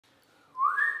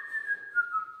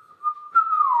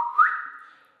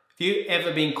Have you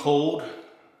ever been called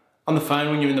on the phone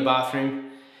when you're in the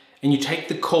bathroom and you take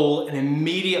the call and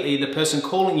immediately the person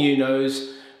calling you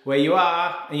knows where you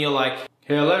are and you're like,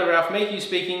 "Hello, Ralph Mayhew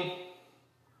speaking."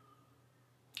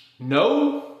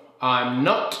 No, I'm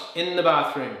not in the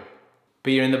bathroom.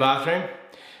 But you're in the bathroom?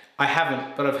 I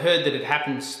haven't, but I've heard that it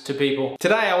happens to people.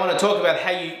 Today I want to talk about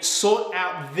how you sort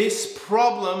out this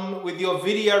problem with your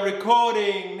video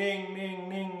recording. Ding, ding,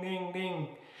 ding, ding, ding.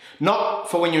 Not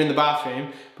for when you're in the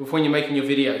bathroom, but for when you're making your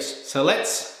videos. So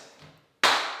let's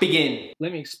begin.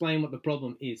 Let me explain what the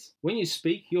problem is. When you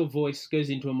speak, your voice goes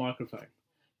into a microphone.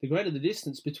 The greater the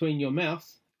distance between your mouth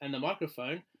and the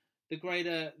microphone, the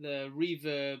greater the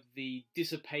reverb, the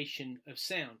dissipation of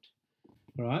sound.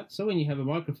 Alright, so when you have a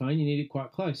microphone, you need it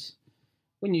quite close.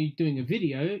 When you're doing a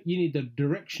video, you need the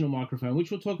directional microphone,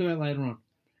 which we'll talk about later on.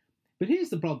 But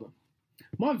here's the problem.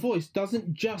 My voice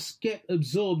doesn't just get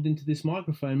absorbed into this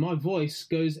microphone. My voice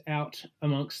goes out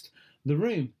amongst the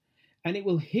room, and it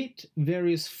will hit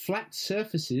various flat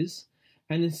surfaces,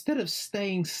 and instead of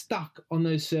staying stuck on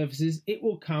those surfaces, it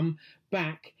will come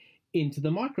back into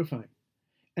the microphone.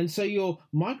 And so your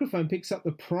microphone picks up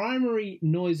the primary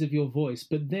noise of your voice,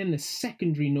 but then the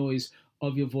secondary noise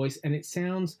of your voice, and it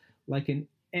sounds like an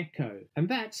echo. And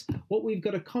that's what we've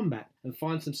got to combat and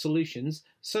find some solutions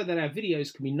so that our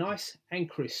videos can be nice and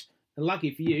crisp. And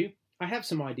lucky for you, I have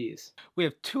some ideas. We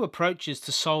have two approaches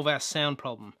to solve our sound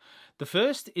problem. The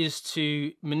first is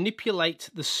to manipulate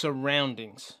the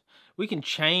surroundings. We can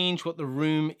change what the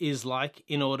room is like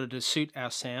in order to suit our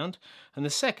sound. And the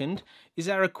second is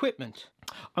our equipment.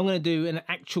 I'm going to do an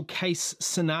actual case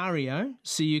scenario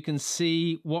so you can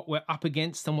see what we're up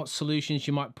against and what solutions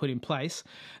you might put in place.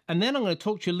 And then I'm going to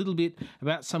talk to you a little bit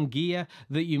about some gear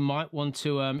that you might want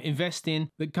to invest in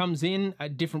that comes in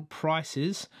at different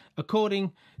prices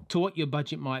according to what your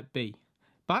budget might be.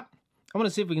 But I want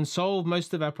to see if we can solve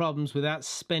most of our problems without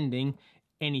spending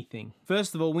anything.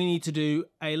 First of all, we need to do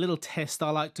a little test I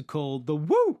like to call the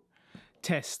woo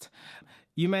test.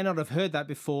 You may not have heard that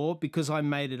before because I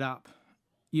made it up.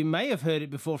 You may have heard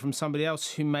it before from somebody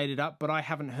else who made it up, but I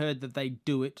haven't heard that they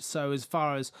do it. So as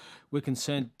far as we're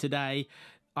concerned today,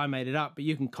 I made it up, but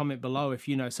you can comment below if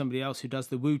you know somebody else who does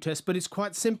the woo test. But it's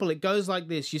quite simple. It goes like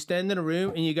this. You stand in a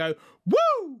room and you go,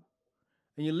 woo!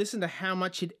 And you listen to how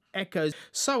much it echoes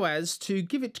so as to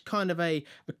give it kind of a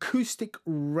acoustic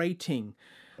rating.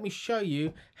 Let me show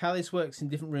you how this works in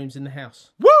different rooms in the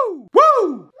house. Woo!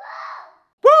 Woo!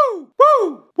 Woo!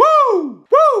 Woo! Woo! Woo!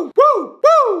 Woo!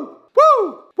 Woo!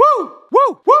 Woo! Woo!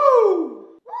 Woo!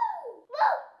 Woo!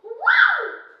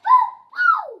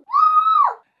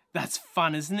 That's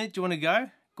fun, isn't it? Do you want to go?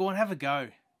 Go on, have a go.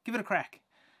 Give it a crack.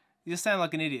 You just sound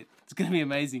like an idiot. It's going to be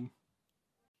amazing.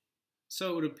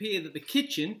 So it would appear that the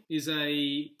kitchen is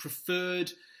a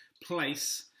preferred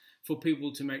place for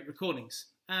people to make recordings.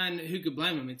 And who could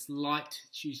blame them? It's light,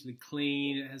 it's usually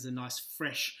clean, it has a nice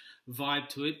fresh vibe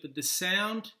to it, but the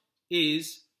sound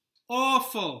is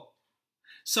awful.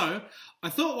 So I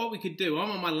thought what we could do,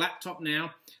 I'm on my laptop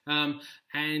now,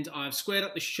 and I've squared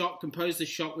up the shot, composed the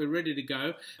shot, we're ready to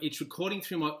go. It's recording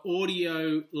through my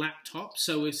audio laptop,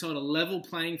 so we're sort of level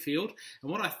playing field.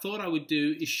 And what I thought I would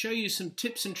do is show you some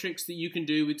tips and tricks that you can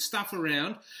do with stuff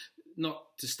around,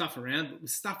 not to stuff around, but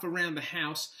with stuff around the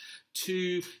house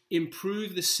to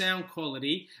improve the sound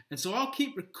quality. And so I'll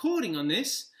keep recording on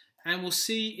this, and we'll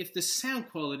see if the sound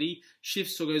quality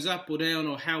shifts or goes up or down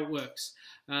or how it works.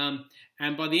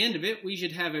 And by the end of it, we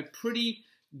should have a pretty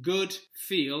good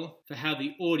feel for how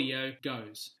the audio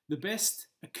goes. The best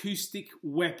acoustic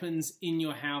weapons in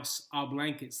your house are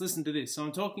blankets. Listen to this. So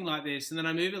I'm talking like this, and then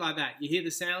I move it like that. You hear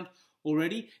the sound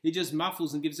already? It just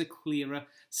muffles and gives a clearer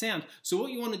sound. So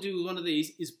what you want to do with one of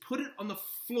these is put it on the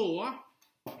floor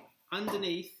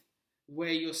underneath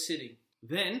where you're sitting.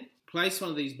 Then place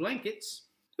one of these blankets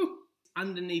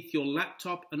underneath your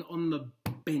laptop and on the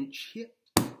bench here,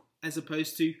 as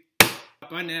opposed to,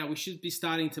 by now we should be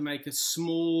starting to make a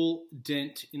small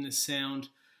dent in the sound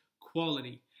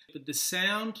quality. But the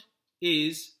sound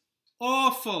is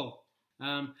awful.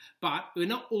 But we're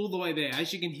not all the way there.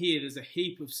 As you can hear, there's a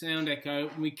heap of sound echo.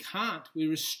 And we're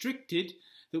restricted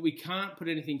that we can't put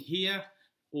anything here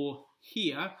or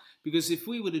here, because if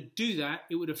we were to do that,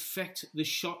 it would affect the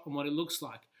shot and what it looks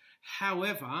like.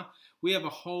 However, we have a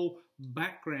whole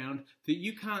background that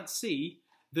you can't see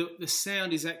that the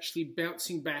sound is actually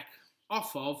bouncing back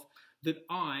off of, that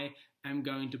I am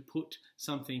going to put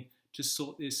something to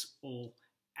sort this all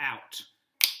out.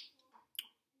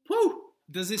 Woo!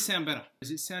 Does this sound better? Is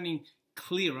it sounding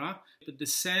clearer? But the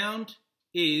sound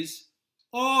is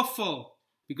awful,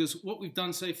 because what we've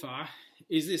done so far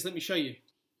is this. Let me show you.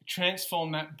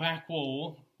 transformed that back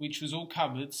wall, which was all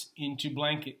cupboards, into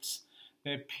blankets.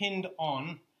 They're pinned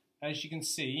on, as you can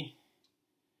see,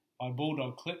 by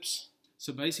bulldog clips.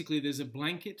 So basically there's a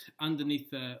blanket underneath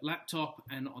the laptop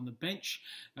and on the bench.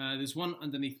 There's one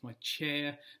underneath my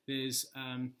chair. There's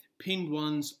pinned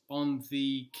ones on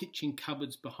the kitchen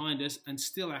cupboards behind us, and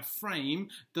still our frame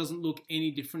doesn't look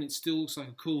any different. It still looks like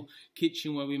a cool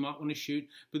kitchen where we might want to shoot.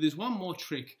 But there's one more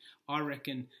trick I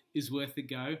reckon is worth a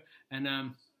go. And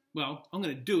well, I'm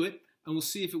going to do it and we'll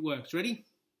see if it works. Ready?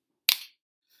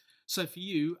 So for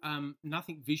you,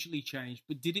 nothing visually changed,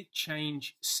 but did it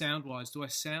change sound-wise? Do I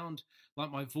sound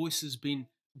like my voice has been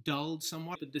dulled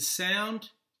somewhat? But the sound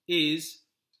is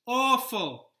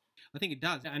awful. I think it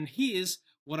does. And here's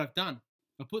what I've done.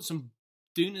 I put some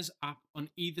doonas up on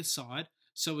either side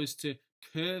so as to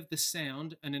curve the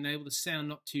sound and enable the sound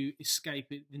not to escape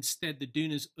it. Instead, the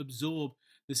doonas absorb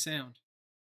the sound.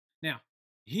 Now,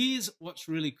 here's what's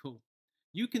really cool.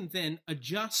 You can then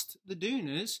adjust the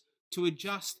doonas to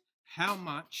adjust how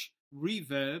much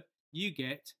reverb you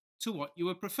get to what you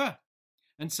would prefer.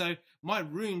 And so my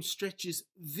room stretches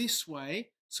this way,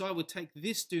 so I would take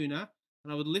this doona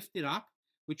and I would lift it up,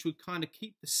 which would kind of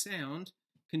keep the sound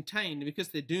contained. And because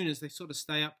they're doonas, they sort of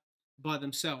stay up by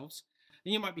themselves.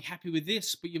 And you might be happy with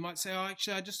this, but you might say, oh,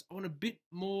 actually, I want a bit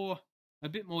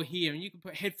more here. And you can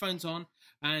put headphones on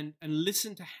and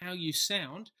listen to how you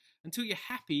sound until you're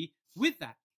happy with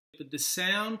that. But the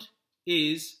sound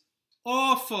is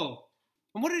awful.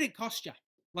 And what did it cost you?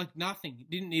 Like nothing. You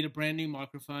didn't need a brand new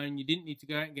microphone. You didn't need to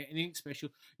go out and get anything special.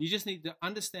 You just need to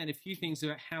understand a few things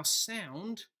about how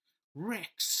sound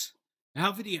wrecks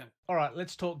our video. All right,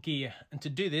 let's talk gear. And to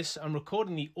do this, I'm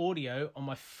recording the audio on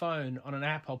my phone on an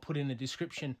app I'll put in the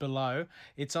description below.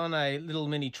 It's on a little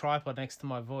mini tripod next to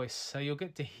my voice. So you'll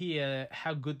get to hear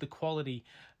how good the quality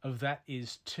of that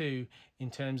is too, in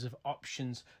terms of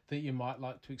options that you might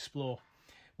like to explore.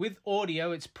 With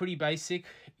audio, it's pretty basic.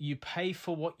 You pay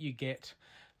for what you get.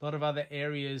 A lot of other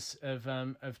areas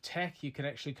of tech you can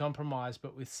actually compromise,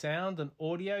 but with sound and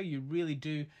audio, you really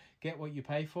do get what you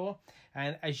pay for.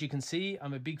 And as you can see,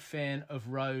 I'm a big fan of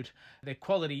Rode. Their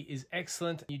quality is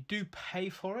excellent. You do pay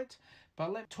for it,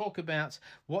 but let's talk about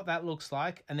what that looks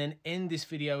like and then end this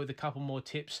video with a couple more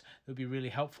tips that would be really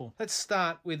helpful. Let's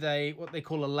start with what they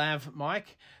call a lav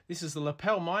mic. This is the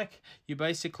lapel mic. You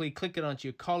basically click it onto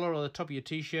your collar or the top of your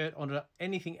t-shirt, onto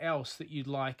anything else that you'd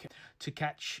like to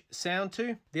catch sound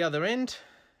to. The other end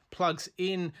plugs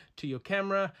in to your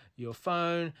camera, your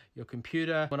phone, your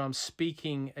computer. When I'm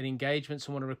speaking at engagements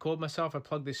and want to record myself, I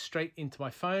plug this straight into my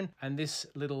phone, and this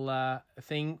little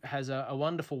thing has a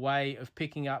wonderful way of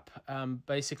picking up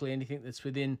basically anything that's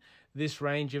within this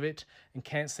range of it and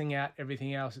cancelling out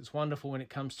everything else. It's wonderful when it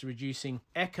comes to reducing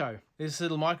echo. This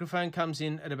little microphone comes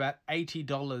in at about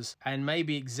 $80 and may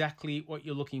be exactly what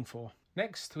you're looking for.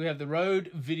 Next, we have the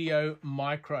Rode Video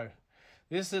Micro.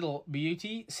 This little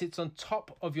beauty sits on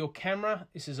top of your camera.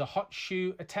 This is a hot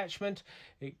shoe attachment.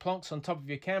 It plonks on top of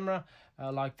your camera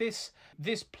like this.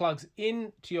 This plugs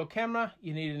in to your camera.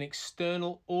 You need an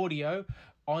external audio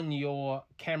on your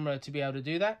camera to be able to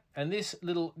do that. And this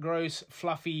little gross,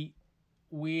 fluffy,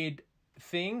 weird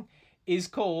thing is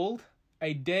called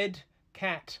a dead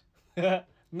cat.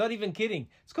 Not even kidding.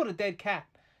 It's called a dead cat.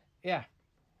 Yeah.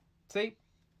 See?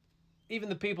 Even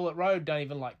the people at Rode don't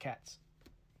even like cats.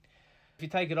 If you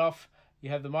take it off,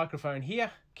 you have the microphone here.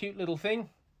 Cute little thing.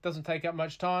 Doesn't take up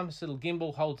much time. This little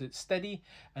gimbal holds it steady.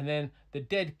 And then the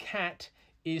dead cat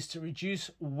is to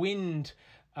reduce wind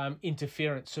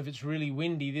interference. So if it's really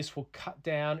windy, this will cut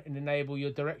down and enable your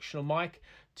directional mic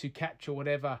to capture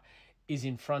whatever is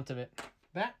in front of it.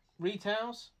 That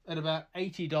retails at about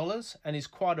 $80 and is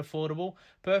quite affordable.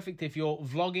 Perfect if you're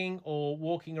vlogging or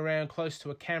walking around close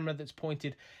to a camera that's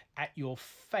pointed at your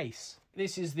face.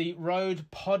 This is the Rode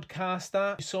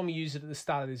Podcaster. You saw me use it at the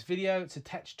start of this video. It's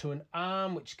attached to an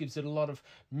arm, which gives it a lot of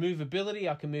movability.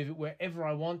 I can move it wherever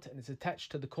I want, and it's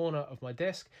attached to the corner of my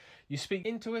desk. You speak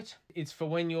into it. It's for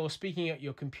when you're speaking at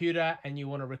your computer and you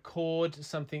want to record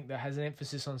something that has an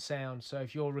emphasis on sound. So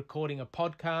if you're recording a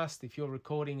podcast, if you're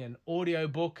recording an audio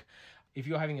book, if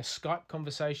you're having a Skype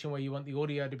conversation where you want the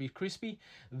audio to be crispy,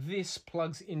 this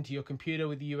plugs into your computer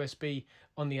with the USB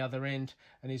on the other end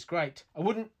and is great. I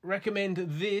wouldn't recommend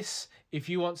this if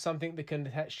you want something that can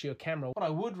attach to your camera. What I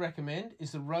would recommend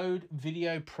is the Rode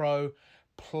Video Pro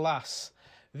Plus.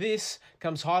 This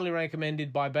comes highly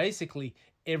recommended by basically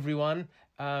everyone,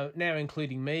 now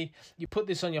including me. You put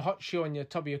this on your hot shoe on your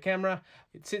top of your camera.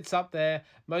 It sits up there.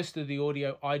 Most of the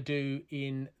audio I do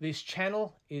in this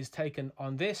channel is taken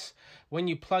on this, When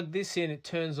you plug this in, it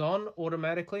turns on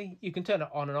automatically. You can turn it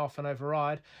on and off and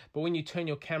override, but when you turn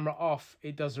your camera off,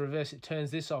 it does the reverse. It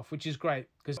turns this off, which is great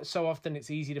because so often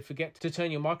it's easy to forget to turn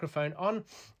your microphone on,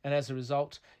 and as a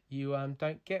result, you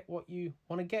don't get what you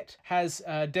want to get. Has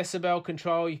decibel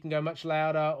control. You can go much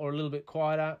louder or a little bit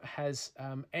quieter. Has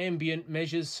ambient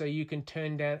measures, so you can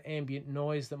turn down ambient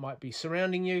noise that might be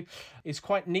surrounding you. It's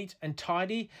quite neat and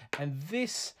tidy, and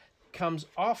this comes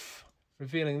off,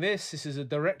 revealing this. This is a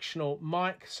directional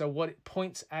mic, so what it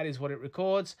points at is what it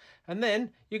records, and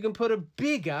then you can put a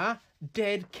bigger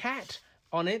dead cat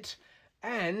on it,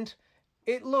 and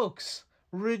it looks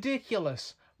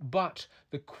ridiculous. But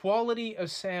the quality of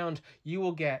sound you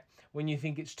will get when you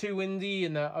think it's too windy,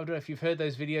 and I don't know if you've heard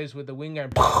those videos with the wind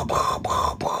going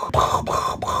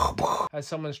as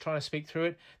someone's trying to speak through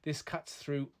it, this cuts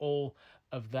through all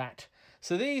of that.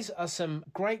 So these are some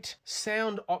great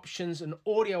sound options and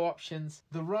audio options.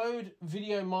 The Rode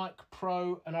Video Mic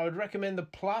Pro, and I would recommend the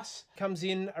Plus, comes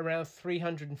in around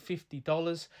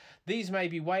 $350. These may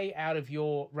be way out of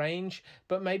your range,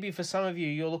 but maybe for some of you,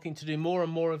 you're looking to do more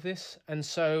and more of this. And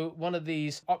so one of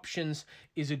these options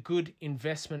is a good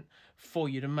investment for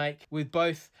you to make. With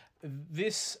both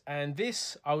this and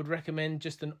this, I would recommend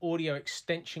just an audio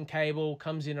extension cable.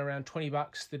 Comes in around 20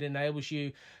 bucks that enables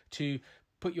you to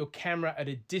put your camera at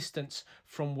a distance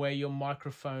from where your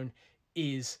microphone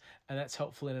is, and that's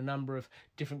helpful in a number of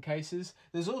different cases.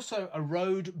 There's also a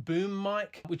Rode boom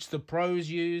mic, which the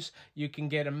pros use. You can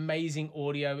get amazing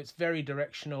audio. It's very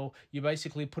directional. You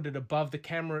basically put it above the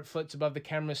camera. It floats above the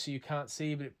camera so you can't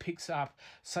see, but it picks up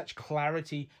such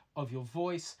clarity of your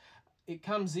voice. It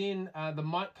comes in, the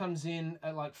mic comes in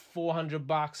at like 400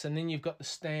 bucks, and then you've got the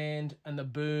stand and the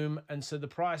boom, and so the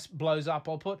price blows up.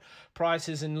 I'll put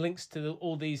prices and links to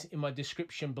all these in my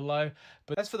description below,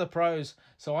 but that's for the pros,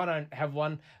 so I don't have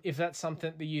one. If that's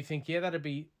something that you think, yeah, that'd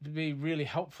be really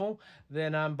helpful,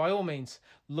 then by all means,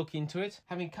 look into it.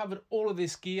 Having covered all of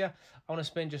this gear, I want to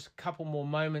spend just a couple more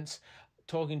moments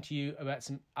talking to you about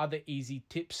some other easy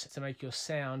tips to make your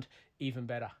sound even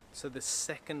better. So the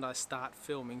second I start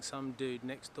filming, some dude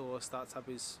next door starts up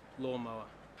his lawnmower.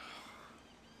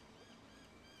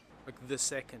 Like the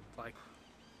second, like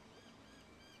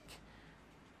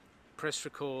press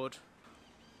record.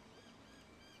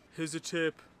 Here's a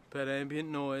tip about ambient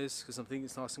noise, because I'm thinking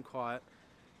it's nice and quiet.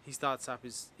 He starts up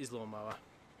his lawnmower.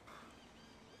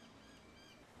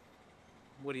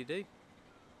 What do?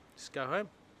 Just go home.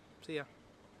 See ya.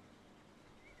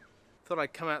 Thought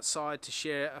I'd come outside to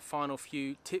share a final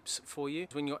few tips for you.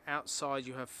 When you're outside,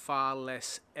 you have far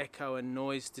less echo and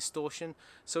noise distortion.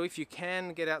 So if you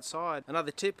can get outside,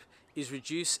 another tip is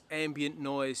reduce ambient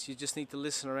noise. You just need to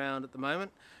listen around at the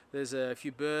moment. There's a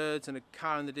few birds and a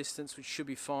car in the distance, which should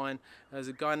be fine. There's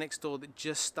a guy next door that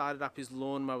just started up his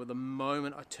lawnmower the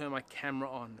moment I turn my camera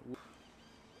on.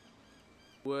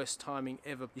 Worst timing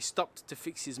ever. He stopped to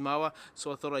fix his mower,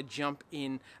 so I thought I'd jump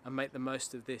in and make the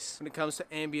most of this. When it comes to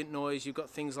ambient noise, you've got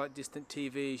things like distant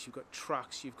TVs, you've got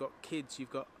trucks, you've got kids, you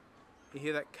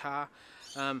hear that car,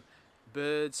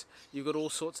 birds, you've got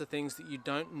all sorts of things that you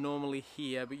don't normally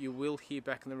hear, but you will hear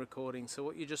back in the recording. So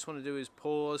what you just want to do is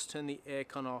pause, turn the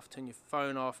aircon off, turn your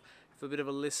phone off, have a bit of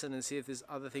a listen and see if there's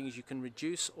other things you can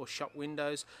reduce or shut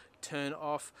windows, turn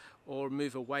off or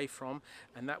move away from,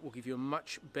 and that will give you a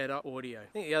much better audio. I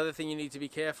think the other thing you need to be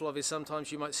careful of is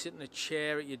sometimes you might sit in a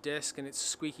chair at your desk and it's a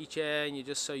squeaky chair and you're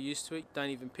just so used to it,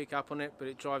 don't even pick up on it, but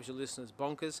it drives your listeners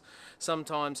bonkers.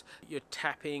 Sometimes you're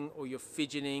tapping or you're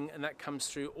fidgeting and that comes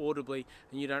through audibly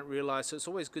and you don't realize, so it's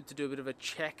always good to do a bit of a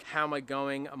check. How am I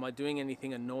going? Am I doing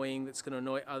anything annoying that's going to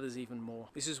annoy others even more?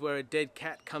 This is where a dead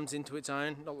cat comes into its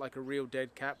own, not like a real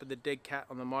dead cat, but the dead cat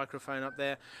on the microphone up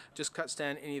there just cuts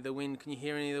down any of the wind. Can you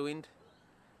hear any of the wind?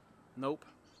 Nope.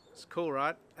 It's cool,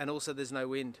 right? And also there's no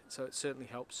wind, so it certainly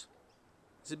helps.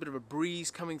 There's a bit of a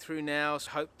breeze coming through now,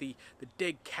 so I hope the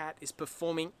dead cat is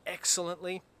performing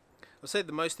excellently. I'll say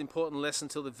the most important lesson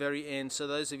till the very end, so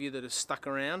those of you that have stuck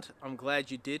around, I'm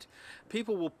glad you did.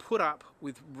 People will put up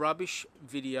with rubbish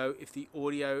video if the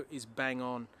audio is bang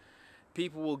on.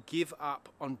 People will give up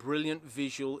on brilliant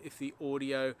visual if the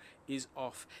audio is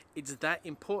off. It's that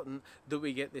important that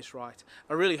we get this right.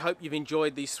 I really hope you've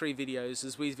enjoyed these 3 videos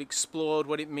as we've explored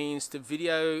what it means to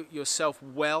video yourself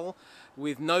well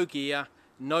with no gear,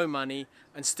 no money,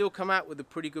 and still come out with a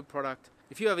pretty good product.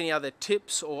 If you have any other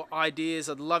tips or ideas,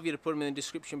 I'd love you to put them in the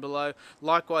description below.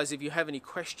 Likewise, if you have any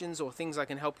questions or things I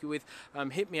can help you with,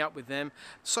 hit me up with them.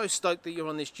 So stoked that you're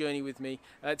on this journey with me.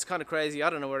 It's kind of crazy. I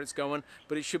don't know where it's going,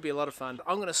 but it should be a lot of fun.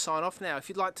 I'm going to sign off now. If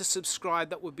you'd like to subscribe,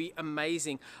 that would be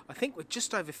amazing. I think we're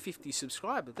just over 50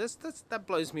 subscribers. That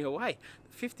blows me away.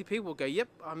 50 people go, yep,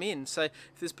 I'm in. So if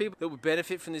there's people that would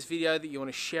benefit from this video, that you want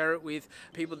to share it with,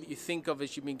 people that you think of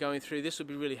as you've been going through, this would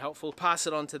be really helpful. Pass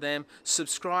it on to them.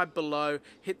 Subscribe below.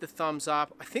 Hit the thumbs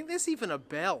up. I think there's even a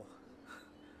bell.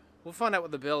 We'll find out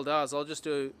what the bell does. I'll just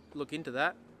look into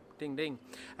that. Ding, ding.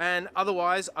 And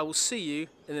otherwise, I will see you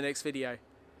in the next video.